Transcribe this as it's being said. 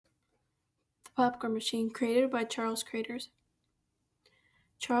Popcorn machine created by Charles Craters.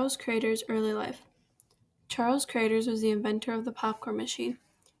 Charles Craters' early life. Charles Craters was the inventor of the popcorn machine.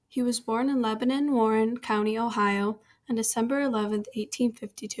 He was born in Lebanon, Warren County, Ohio, on December 11,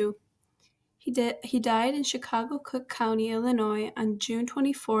 1852. He died in Chicago, Cook County, Illinois, on June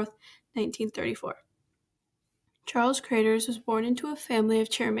 24, 1934. Charles Craters was born into a family of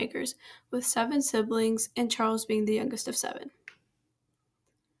chairmakers, with 7 siblings, and Charles being the youngest of 7.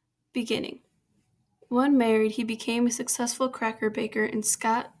 Beginning. When married, he became a successful cracker baker in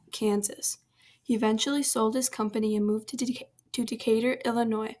Scott, Kansas. He eventually sold his company and moved to Decatur,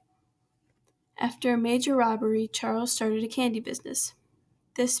 Illinois. After a major robbery, Charles started a candy business.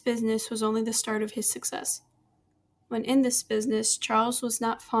 This business was only the start of his success. When in this business, Charles was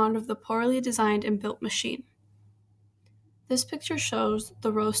not fond of the poorly designed and built machine. This picture shows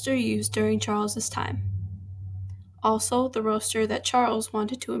the roaster used during Charles's time. Also, the roaster that Charles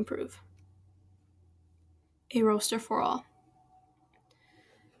wanted to improve. A roaster for all.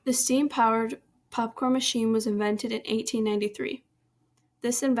 The steam-powered popcorn machine was invented in 1893.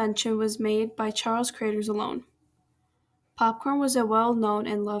 This invention was made by Charles Craters alone. Popcorn was a well-known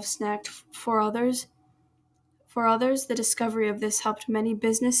and loved snack for others. The discovery of this helped many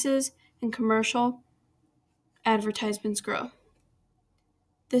businesses and commercial advertisements grow.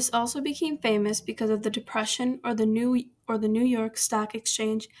 This also became famous because of the Depression or the New York Stock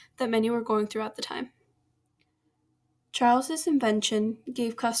Exchange that many were going through at the time. Charles's invention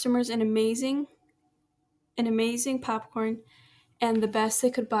gave customers an amazing popcorn and the best they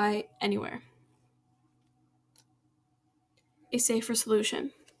could buy anywhere. A safer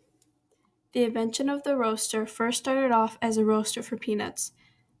solution. The invention of the roaster first started off as a roaster for peanuts.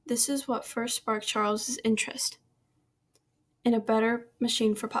 This is what first sparked Charles's interest in a better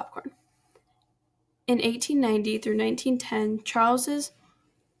machine for popcorn. In 1890 through 1910,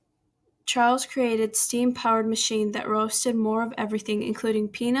 Charles created steam-powered machine that roasted more of everything, including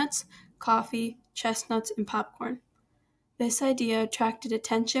peanuts, coffee, chestnuts, and popcorn. This idea attracted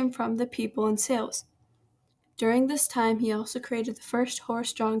attention from the people in sales. During this time, he also created the first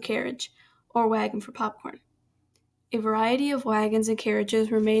horse-drawn carriage, or wagon for popcorn. A variety of wagons and carriages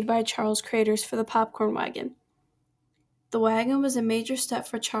were made by Charles Craters for the popcorn wagon. The wagon was a major step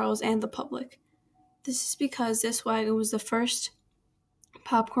for Charles and the public. This is because this wagon was the first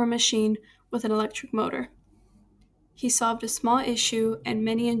popcorn machine with an electric motor. He solved a small issue, and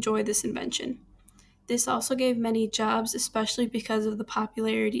many enjoyed this invention. This also gave many jobs, especially because of the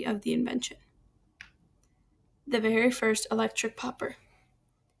popularity of the invention. The very first electric popper.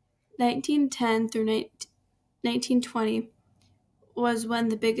 1910 through 1920 was when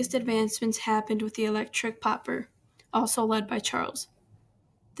the biggest advancements happened with the electric popper, also led by Charles.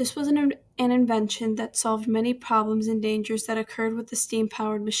 This was an invention that solved many problems and dangers that occurred with the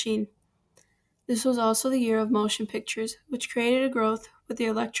steam-powered machine. This was also the year of motion pictures, which created a growth with the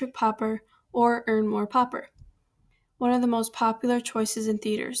electric popper or Earn More Popper, one of the most popular choices in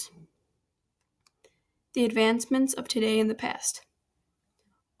theaters. The advancements of today and the past.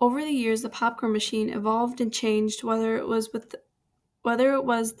 Over the years, the popcorn machine evolved and changed, whether it was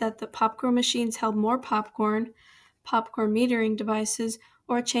that the popcorn machines held more popcorn metering devices,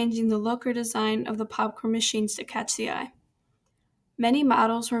 or changing the look or design of the popcorn machines to catch the eye. Many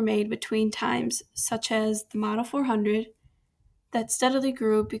models were made between times, such as the Model 400, that steadily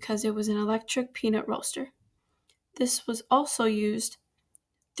grew because it was an electric peanut roaster. This was also used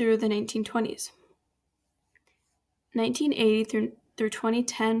through the 1920s. 1980 through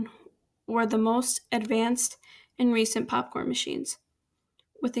 2010 were the most advanced and recent popcorn machines,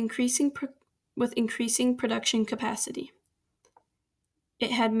 with increasing production capacity. It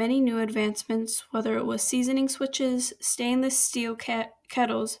had many new advancements, whether it was seasoning switches, stainless steel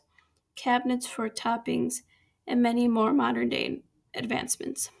kettles, cabinets for toppings, and many more modern-day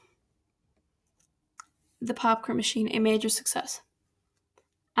advancements. The popcorn machine, a major success.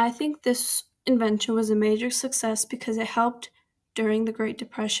 I think this invention was a major success because it helped during the Great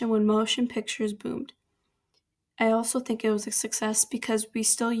Depression when motion pictures boomed. I also think it was a success because we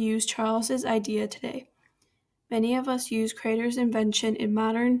still use Charles's idea today. Many of us use Craters' invention in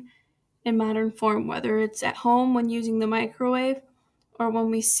modern form, whether it's at home when using the microwave, or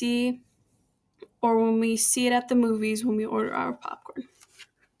when we see it at the movies when we order our popcorn.